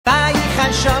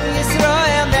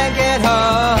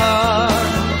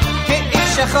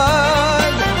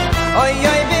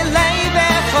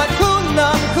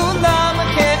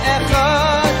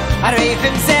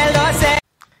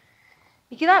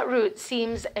Megillat Ruth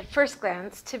seems, at first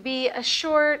glance, to be a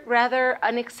short, rather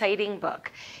unexciting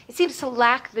book. It seems to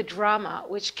lack the drama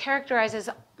which characterizes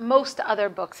most other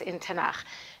books in Tanakh.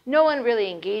 No one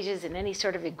really engages in any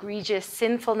sort of egregious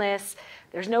sinfulness.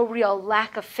 There's no real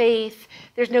lack of faith.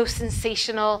 There's no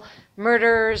sensational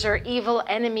murders or evil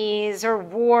enemies or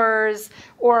wars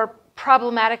or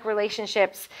problematic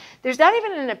relationships. There's not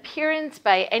even an appearance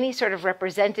by any sort of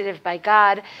representative by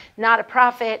God, not a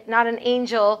prophet, not an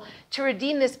angel, to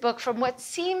redeem this book from what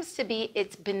seems to be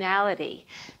its banality.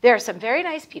 There are some very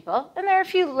nice people, and there are a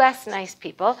few less nice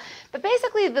people, but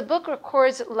basically the book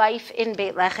records life in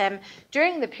Beit Lechem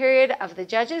during the period of the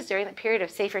Judges, during the period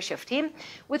of Sefer Shoftim,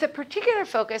 with a particular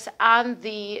focus on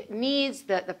the needs,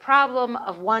 the problem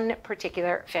of one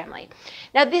particular family.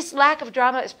 Now, this lack of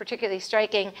drama is particularly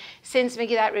striking since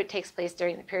Megillat Ruth takes place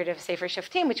during the period of Sefer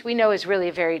Shoftim, which we know is really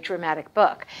a very dramatic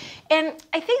book. And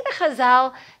I think the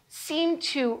Chazal seem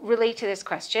to relate to this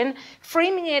question,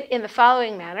 framing it in the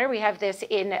following manner. We have this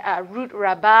in Ruth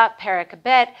Rabbah, Perek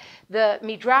Bet. The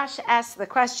Midrash asks the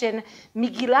question,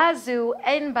 Megillah zu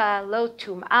en ba lo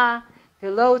tum'ah,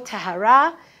 velo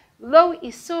tahara, lo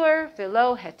isur,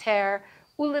 velo heter,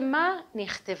 ulema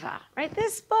nichteva. Right?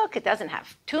 This book, it doesn't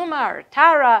have tuma or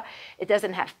tara, it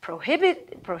doesn't have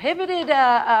prohibited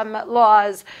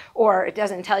laws, or it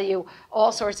doesn't tell you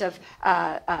all sorts of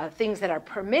things that are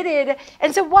permitted.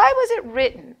 And so why was it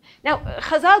written? Now,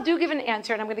 Chazal do give an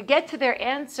answer, and I'm going to get to their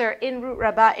answer in Ruth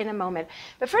Rabbah in a moment.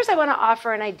 But first I want to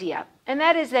offer an idea, and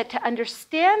that is that to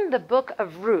understand the book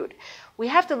of Ruth, we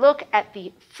have to look at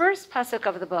the first pasuk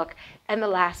of the book and the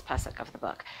last pasuk of the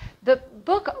book. The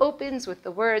book opens with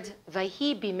the words,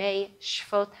 Vayhi bimei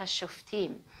shvot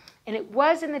hashoftim. And it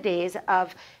was in the days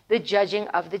of the judging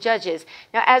of the judges.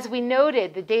 Now, as we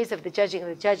noted, the days of the judging of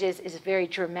the judges is a very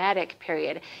dramatic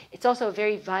period. It's also a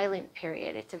very violent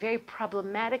period. It's a very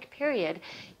problematic period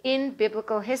in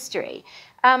biblical history.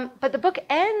 But the book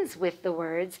ends with the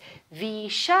words,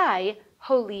 Vayishai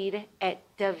holid et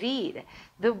David.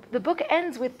 The book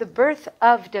ends with the birth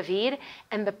of David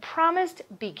and the promised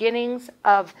beginnings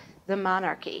of the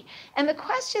monarchy. And the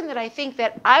question that I think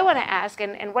that I want to ask,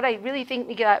 and what I really think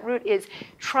Megillat Ruth is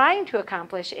trying to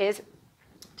accomplish, is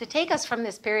to take us from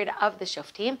this period of the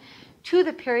Shoftim to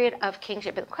the period of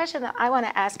kingship. And the question that I want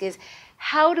to ask is,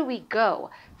 how do we go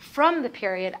from the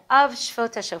period of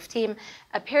Shvot HaShoftim,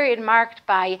 a period marked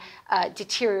by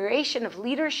deterioration of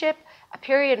leadership, a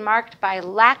period marked by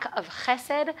lack of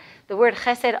chesed. The word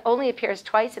chesed only appears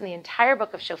twice in the entire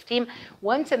book of Shoftim,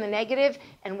 once in the negative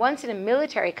and once in a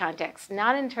military context,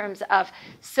 not in terms of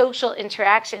social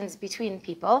interactions between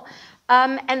people.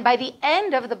 And by the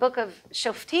end of the book of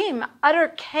Shoftim,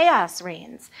 utter chaos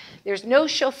reigns. There's no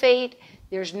shofet,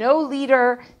 there's no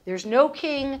leader, there's no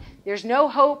king, there's no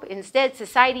hope. Instead,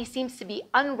 society seems to be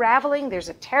unraveling. There's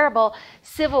a terrible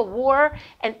civil war,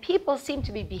 and people seem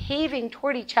to be behaving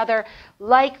toward each other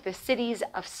like the cities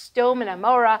of Sodom and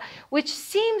Amorah, which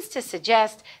seems to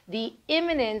suggest the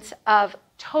imminence of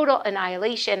total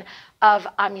annihilation of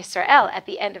Am Yisrael at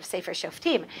the end of Sefer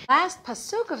Shoftim. Last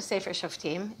pasuk of Sefer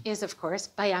Shoftim is, of course,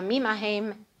 Bayamim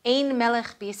ahem ein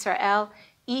melech b'Yisrael,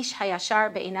 Ish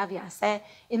hayashar be'einav yaseh.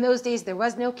 In those days, there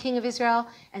was no king of Israel,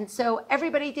 and so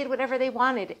everybody did whatever they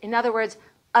wanted. In other words,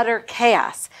 utter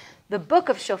chaos. The book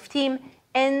of Shoftim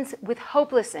ends with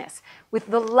hopelessness, with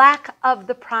the lack of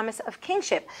the promise of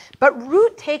kingship. But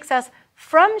Ruth takes us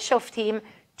from Shoftim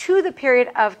to the period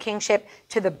of kingship,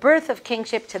 to the birth of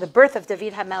kingship, to the birth of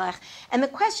David HaMelech. And the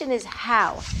question is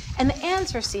how? And the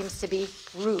answer seems to be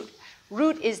Ruth.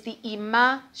 Ruth is the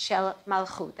Ima Shel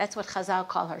Malchut. That's what Chazal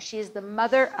call her. She is the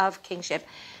mother of kingship.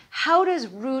 How does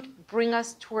Ruth bring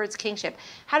us towards kingship?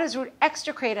 How does Ruth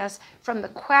extricate us from the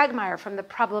quagmire, from the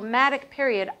problematic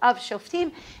period of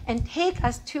Shoftim, and take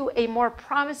us to a more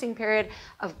promising period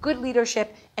of good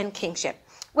leadership and kingship?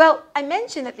 Well, I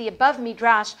mentioned that the above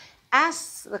Midrash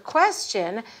asks the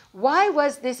question, why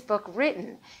was this book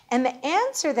written? And the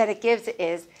answer that it gives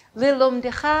is,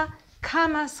 Lilomdecha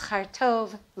Kama schar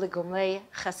tov legomlei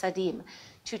chasadim,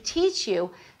 to teach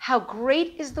you how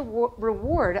great is the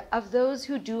reward of those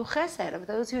who do chesed, of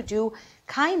those who do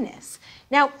kindness.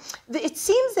 Now, it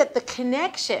seems that the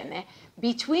connection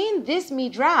between this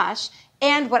midrash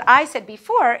and what I said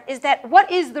before is that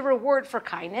what is the reward for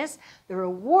kindness? The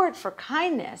reward for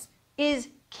kindness is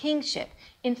kingship.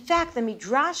 In fact, the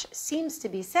midrash seems to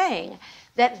be saying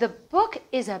that the book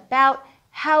is about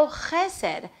how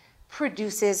chesed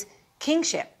produces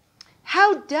kingship.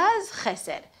 How does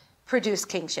chesed produce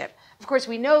kingship. Of course,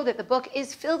 we know that the book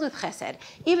is filled with chesed.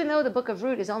 Even though the book of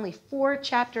Ruth is only 4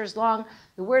 chapters long,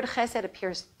 the word chesed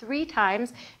appears 3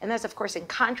 times, and that's, of course, in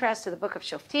contrast to the book of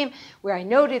Shoftim, where I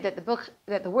noted that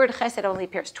the word chesed only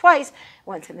appears twice,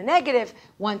 once in the negative,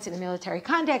 once in the military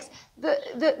context.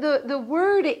 The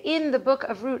word in the book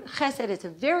of Ruth, chesed, is a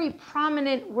very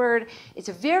prominent word. It's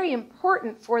very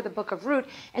important for the book of Ruth,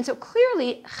 and so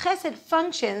clearly chesed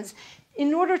functions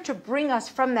in order to bring us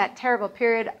from that terrible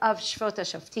period of Shvot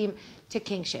HaShoftim to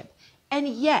kingship. And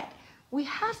yet, we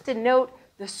have to note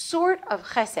the sort of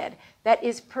chesed that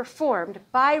is performed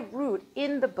by Ruth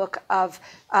in the book of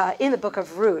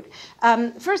Ruth.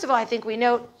 First of all, I think we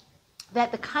note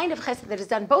that the kind of chesed that is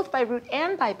done both by Ruth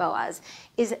and by Boaz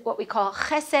is what we call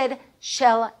chesed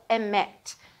shel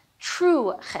emet,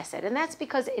 true chesed, and that's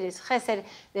because it is chesed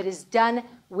that is done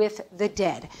with the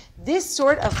dead. This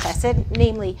sort of chesed,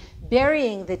 namely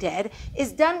burying the dead,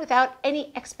 is done without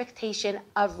any expectation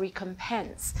of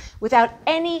recompense, without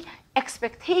any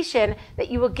expectation that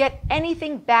you will get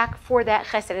anything back for that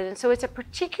chesed. And so it's a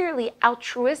particularly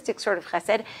altruistic sort of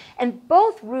chesed, and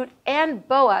both Ruth and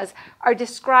Boaz are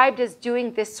described as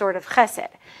doing this sort of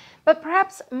chesed. But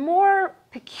perhaps more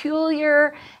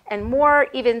peculiar and more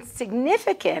even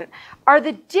significant are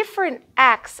the different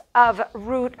acts of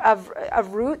Ruth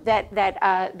that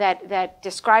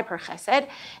describe her chesed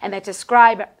and that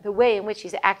describe the way in which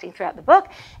she's acting throughout the book.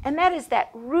 And that is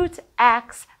that Ruth's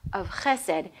acts of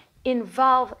chesed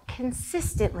involve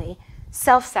consistently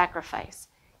self-sacrifice,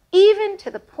 even to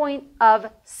the point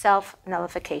of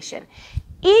self-nullification.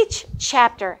 Each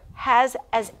chapter has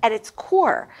as at its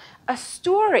core a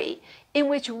story in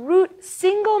which Ruth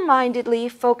single-mindedly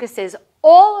focuses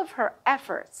all of her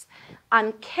efforts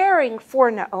on caring for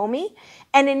Naomi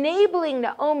and enabling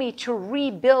Naomi to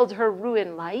rebuild her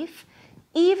ruined life,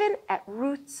 even at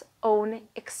Ruth's own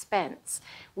expense.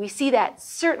 We see that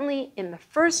certainly in the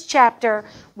first chapter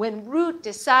when Ruth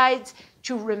decides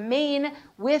to remain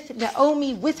with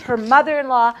Naomi, with her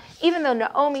mother-in-law, even though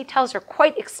Naomi tells her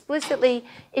quite explicitly,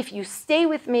 if you stay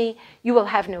with me, you will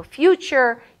have no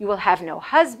future, you will have no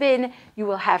husband, you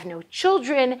will have no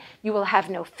children, you will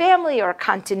have no family or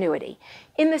continuity.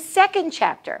 In the second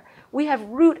chapter, we have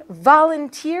Ruth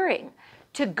volunteering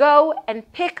to go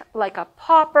and pick like a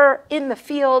pauper in the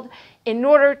field in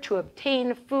order to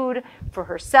obtain food for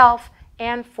herself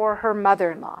and for her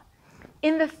mother-in-law.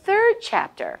 In the third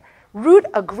chapter, Ruth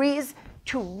agrees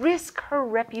to risk her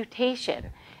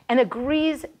reputation and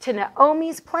agrees to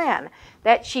Naomi's plan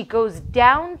that she goes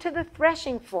down to the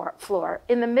threshing floor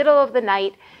in the middle of the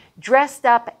night, dressed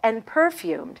up and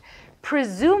perfumed,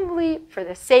 presumably for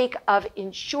the sake of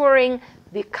ensuring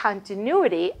the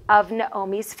continuity of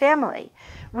Naomi's family.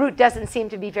 Ruth doesn't seem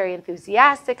to be very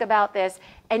enthusiastic about this,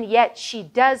 and yet she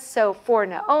does so for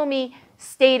Naomi,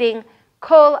 stating,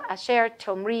 Kol asher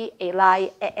tomri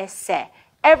elai e'eseh.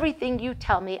 Everything you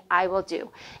tell me, I will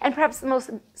do. And perhaps the most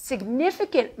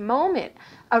significant moment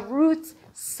of Ruth's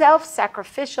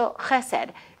self-sacrificial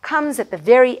chesed comes at the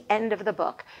very end of the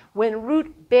book, when Ruth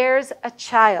bears a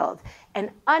child and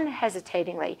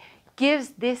unhesitatingly gives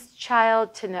this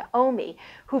child to Naomi,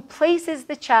 who places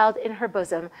the child in her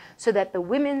bosom so that the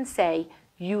women say,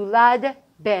 Yulad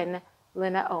ben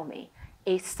leNaomi.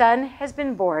 A son has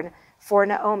been born for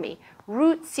Naomi.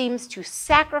 Ruth seems to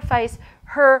sacrifice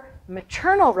her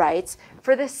maternal rights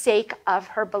for the sake of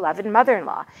her beloved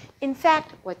mother-in-law. In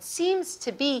fact, what seems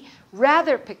to be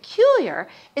rather peculiar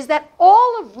is that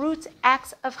all of Ruth's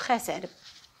acts of chesed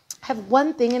have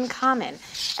one thing in common,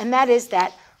 and that is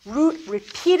that Ruth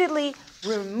repeatedly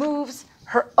removes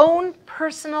her own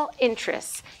personal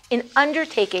interests in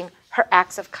undertaking her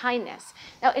acts of kindness.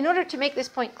 Now, in order to make this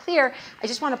point clear, I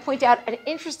just want to point out an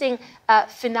interesting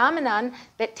phenomenon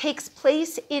that takes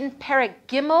place in Perek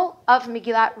Gimel of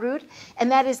Megillat Ruth,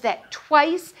 and that is that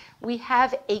twice we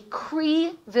have a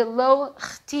kri velo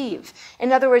chtiv.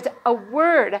 In other words, a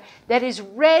word that is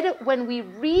read when we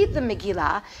read the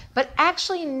Megillah, but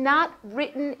actually not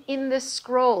written in the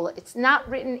scroll. It's not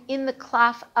written in the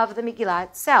klaf of the Megillah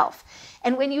itself.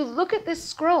 And when you look at this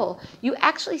scroll, you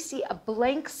actually see a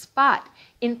blank spot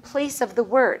in place of the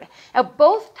word. Now,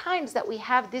 both times that we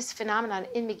have this phenomenon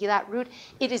in Megillat Ruth,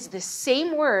 it is the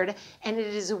same word, and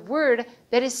it is a word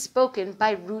that is spoken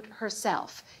by Ruth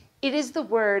herself. It is the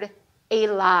word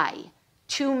Elai,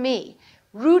 to me.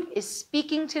 Ruth is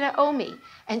speaking to Naomi,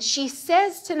 and she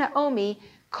says to Naomi,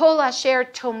 Kol asher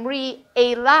tomri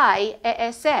Elai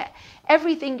e'eseh.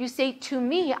 Everything you say to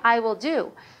me, I will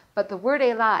do. But the word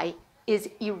Elai is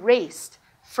erased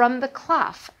from the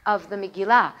klaf of the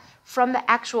Megillah, from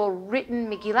the actual written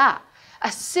Megillah.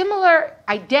 A similar,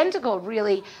 identical,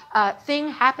 really, thing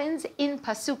happens in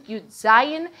Pasuk Yud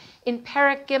Zayin in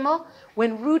Perek Gimel,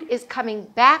 when Ruth is coming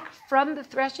back from the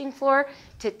threshing floor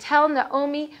to tell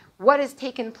Naomi what has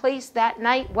taken place that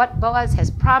night, what Boaz has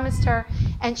promised her.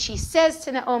 And she says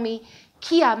to Naomi,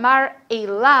 Ki amar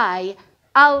Elai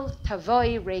al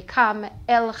tavoi rekam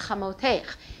el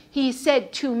chamotech. He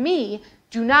said to me,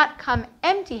 do not come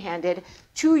empty-handed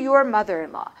to your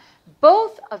mother-in-law.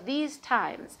 Both of these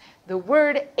times, the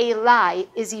word Elai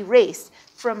is erased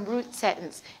from Ruth's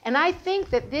sentence. And I think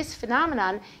that this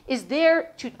phenomenon is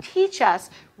there to teach us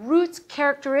Ruth's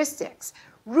characteristics.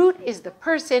 Ruth is the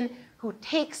person who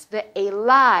takes the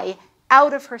Elai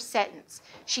out of her sentence.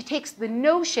 She takes the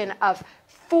notion of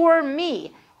for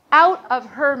me out of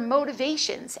her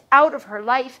motivations, out of her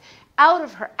life, out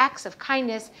of her acts of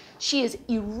kindness. She is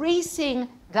erasing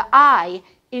the I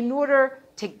in order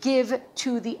to give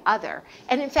to the other.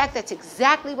 And in fact, that's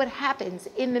exactly what happens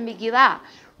in the Megillah.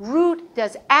 Ruth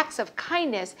does acts of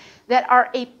kindness that are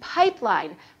a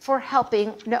pipeline for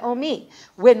helping Naomi.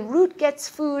 When Ruth gets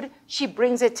food, she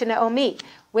brings it to Naomi.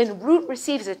 When Ruth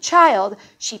receives a child,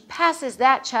 she passes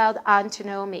that child on to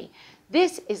Naomi.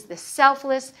 This is the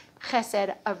selfless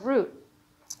chesed of Ruth.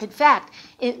 In fact,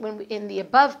 in the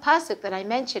above pasuk that I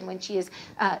mentioned, when she is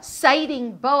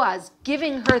citing Boaz,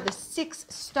 giving her the 6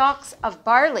 stalks of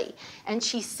barley, and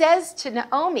she says to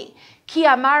Naomi, Ki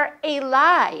amar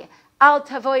Elai al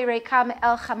tavoi rekam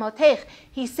el chamotech.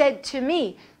 He said to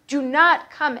me, do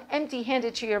not come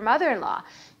empty-handed to your mother-in-law.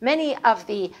 Many of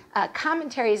the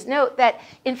commentaries note that,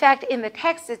 in fact, in the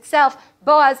text itself,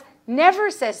 Boaz never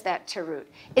says that to Ruth.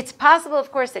 It's possible,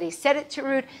 of course, that he said it to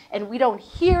Ruth, and we don't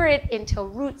hear it until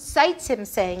Ruth cites him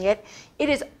saying it. It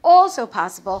is also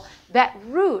possible that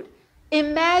Ruth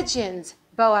imagines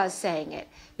Boaz saying it,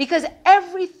 because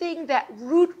everything that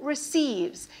Ruth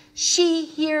receives, she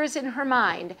hears in her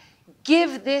mind,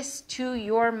 give this to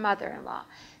your mother-in-law.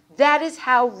 That is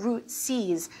how Ruth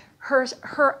sees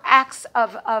her acts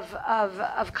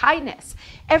of kindness.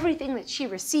 Everything that she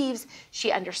receives,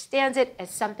 she understands it as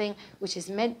something which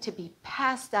is meant to be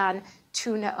passed on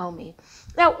to Naomi.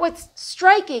 Now, what's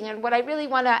striking, and what I really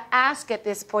want to ask at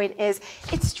this point is,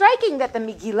 it's striking that the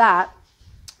Megillah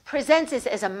presents this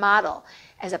as a model,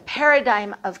 as a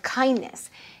paradigm of kindness.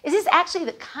 Is this actually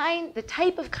the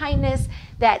type of kindness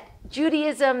that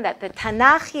Judaism, that the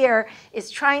Tanakh here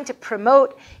is trying to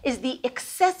promote? Is the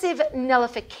excessive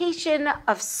nullification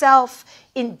of self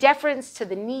in deference to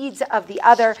the needs of the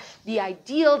other the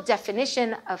ideal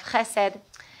definition of chesed?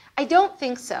 I don't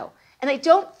think so. And I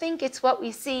don't think it's what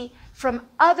we see from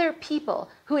other people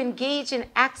who engage in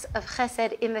acts of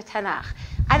chesed in the Tanakh.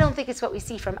 I don't think it's what we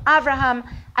see from Abraham.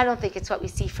 I don't think it's what we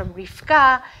see from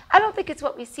Rivka. I don't think it's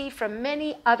what we see from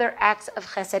many other acts of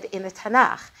chesed in the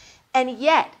Tanakh. And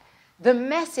yet, the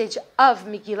message of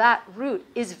Megillat Ruth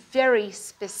is very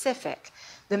specific.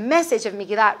 The message of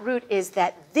Megillat Ruth is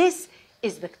that this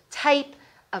is the type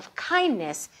of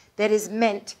kindness that is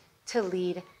meant to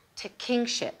lead to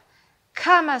kingship.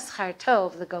 Kama schar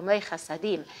tov legomlei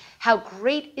chasadim. How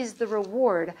great is the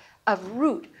reward of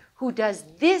Ruth, who does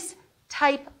this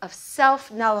type of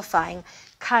self-nullifying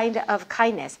kind of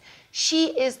kindness.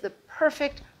 She is the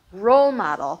perfect role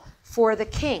model for the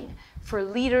king, for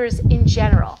leaders in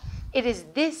general. It is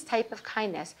this type of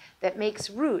kindness that makes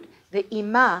Ruth the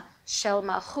Ima Shel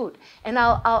Malchut. And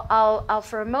I'll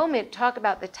for a moment talk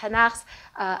about the Tanakh's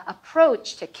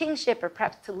approach to kingship, or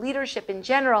perhaps to leadership in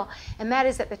general, and that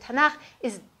is that the Tanakh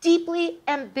is deeply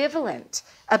ambivalent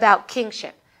about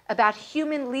kingship, about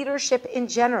human leadership in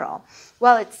general.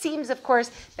 While it seems, of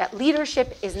course, that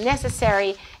leadership is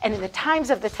necessary, and in the times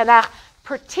of the Tanakh,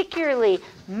 particularly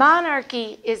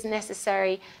monarchy is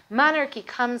necessary, monarchy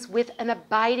comes with an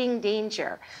abiding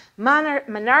danger.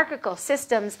 Monarchical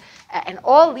systems, and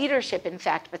all leadership, in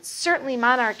fact, but certainly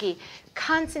monarchy,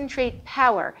 concentrate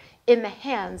power in the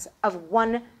hands of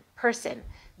one person.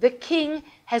 The king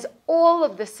has all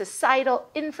of the societal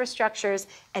infrastructures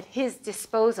at his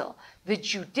disposal: the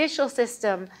judicial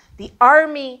system, the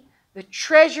army, the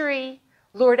treasury.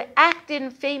 Lord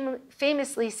Acton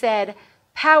famously said,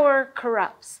 "Power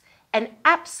corrupts, and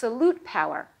absolute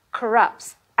power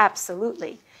corrupts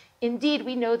absolutely." Indeed,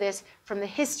 we know this from the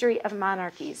history of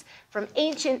monarchies, from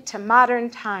ancient to modern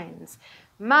times.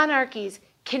 Monarchies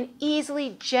can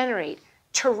easily generate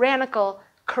tyrannical,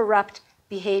 corrupt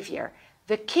behavior.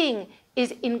 The king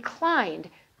is inclined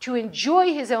to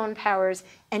enjoy his own powers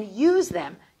and use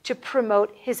them to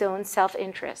promote his own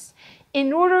self-interest.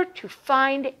 In order to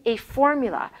find a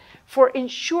formula for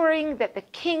ensuring that the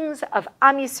kings of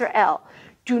Am Yisrael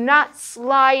do not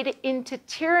slide into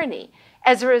tyranny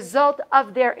As a result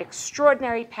of their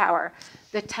extraordinary power,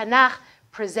 the Tanakh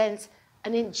presents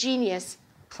an ingenious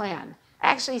plan.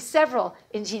 Actually, several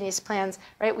ingenious plans,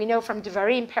 right? We know from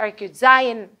Devarim, Perek Yud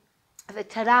Zayin, the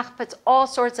Tanakh puts all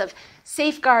sorts of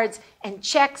safeguards and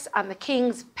checks on the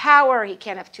king's power. He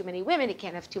can't have too many women. He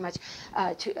can't have too much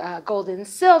gold and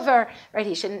silver, right?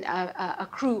 He shouldn't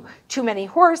accrue too many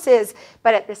horses.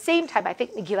 But at the same time, I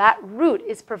think Megillat Ruth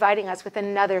is providing us with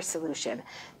another solution.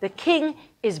 The king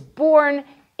is born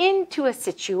into a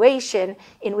situation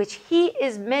in which he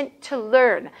is meant to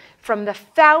learn from the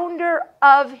founder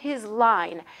of his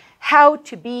line how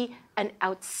to be an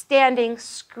outstanding,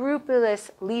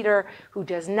 scrupulous leader who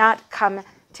does not come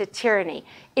to tyranny.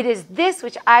 It is this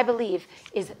which I believe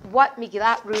is what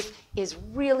Megillat Ruth is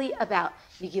really about.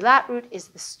 Megillat Ruth is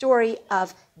the story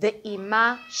of the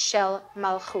Ima Shel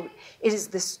Malchut. It is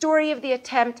the story of the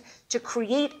attempt to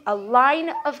create a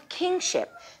line of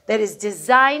kingship that is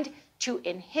designed to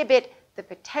inhibit the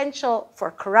potential for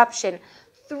corruption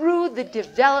through the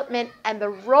development and the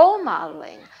role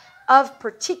modeling of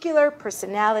particular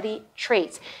personality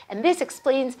traits. And this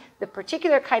explains the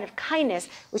particular kind of kindness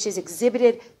which is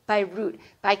exhibited by Ruth,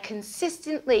 by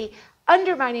consistently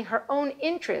undermining her own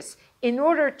interests in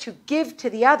order to give to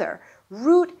the other.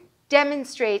 Ruth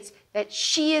demonstrates that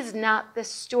she is not the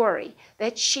story,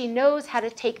 that she knows how to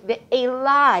take the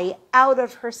lie out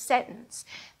of her sentence.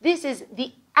 This is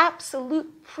the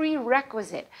absolute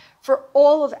prerequisite for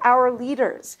all of our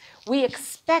leaders. We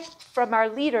expect from our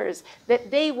leaders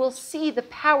that they will see the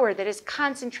power that is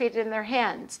concentrated in their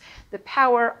hands, the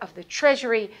power of the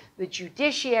treasury, the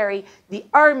judiciary, the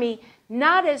army,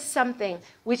 not as something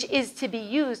which is to be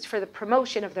used for the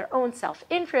promotion of their own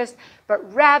self-interest,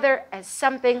 but rather as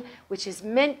something which is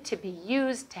meant to be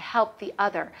used to help the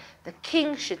other. The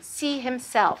king should see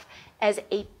himself as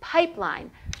a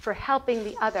pipeline for helping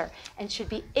the other and should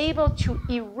be able to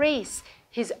erase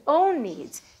his own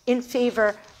needs in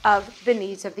favor of the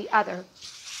needs of the other.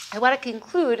 I want to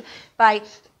conclude by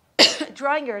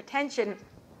drawing your attention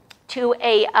to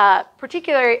a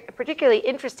particularly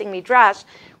interesting midrash,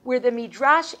 where the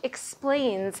midrash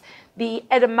explains the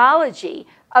etymology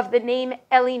of the name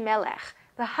Elimelech,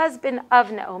 the husband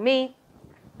of Naomi,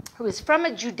 who is from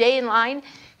a Judean line.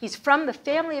 He's from the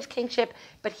family of kingship,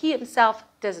 but he himself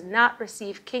does not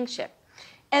receive kingship.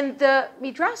 And the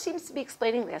midrash seems to be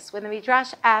explaining this when the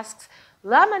midrash asks,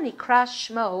 Lama nikra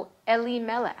shmo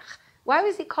Elimelech? Why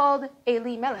was he called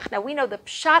Elimelech? Now we know the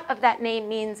pshat of that name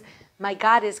means my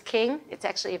God is king. It's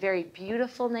actually a very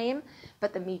beautiful name,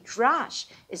 but the midrash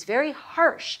is very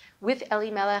harsh with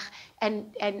Elimelech,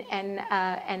 and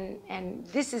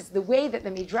this is the way that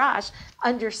the midrash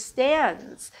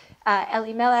understands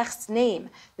Elimelech's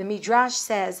name. The midrash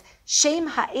says, Shem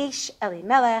ha'esh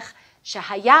Elimelech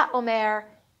shahaya omer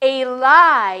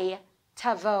Elai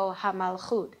tavo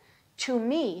hamalchut. To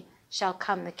me shall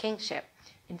come the kingship.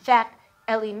 In fact,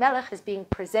 Elimelech is being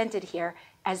presented here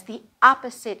as the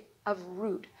opposite of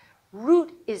Ruth.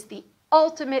 Ruth is the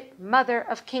ultimate mother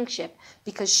of kingship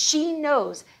because she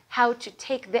knows how to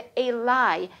take the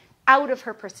Elai out of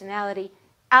her personality,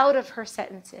 out of her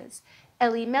sentences.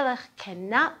 Elimelech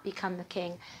cannot become the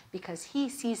king because he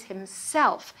sees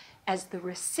himself as the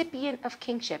recipient of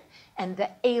kingship, and the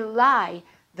Elai,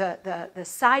 the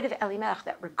side of Elimelech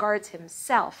that regards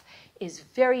himself, is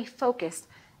very focused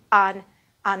on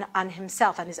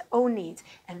himself, on his own needs.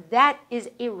 And that is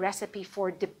a recipe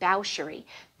for debauchery.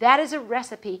 That is a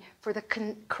recipe for the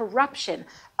corruption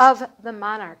of the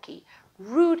monarchy.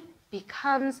 Ruth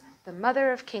becomes the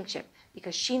mother of kingship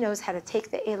because she knows how to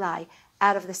take the Elai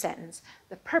out of the sentence.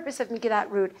 The purpose of Megillat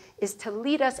Ruth is to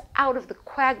lead us out of the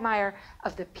quagmire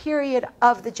of the period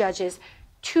of the judges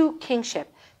to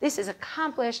kingship. This is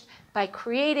accomplished by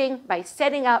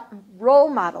setting up role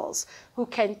models who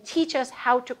can teach us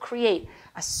how to create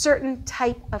a certain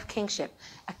type of kingship,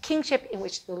 a kingship in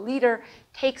which the leader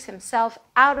takes himself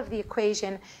out of the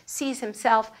equation, sees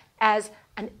himself as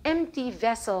an empty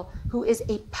vessel who is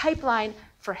a pipeline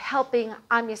for helping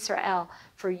Am Yisrael,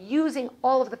 for using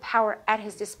all of the power at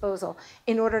his disposal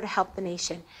in order to help the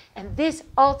nation. And this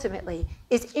ultimately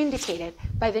is indicated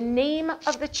by the name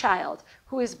of the child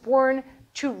who is born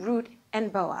to Ruth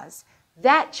and Boaz.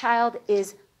 That child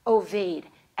is Oved,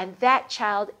 and that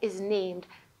child is named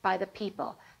by the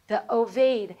people. The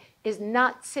Oved is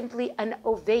not simply an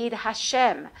Oved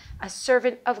Hashem, a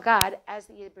servant of God, as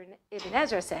the Ibn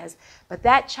Ezra says, but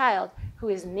that child who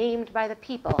is named by the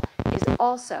people is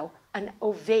also an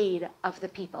Oved of the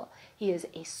people. He is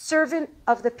a servant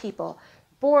of the people,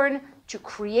 born to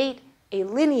create a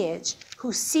lineage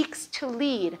who seeks to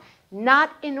lead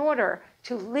not in order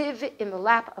to live in the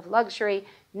lap of luxury,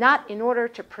 not in order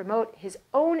to promote his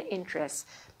own interests,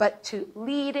 but to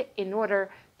lead in order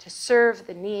to serve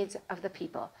the needs of the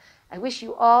people. I wish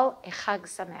you all a Chag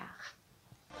Sameach.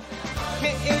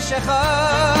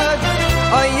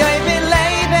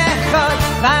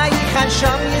 Vayichan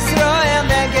Sham Yisrael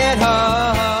neged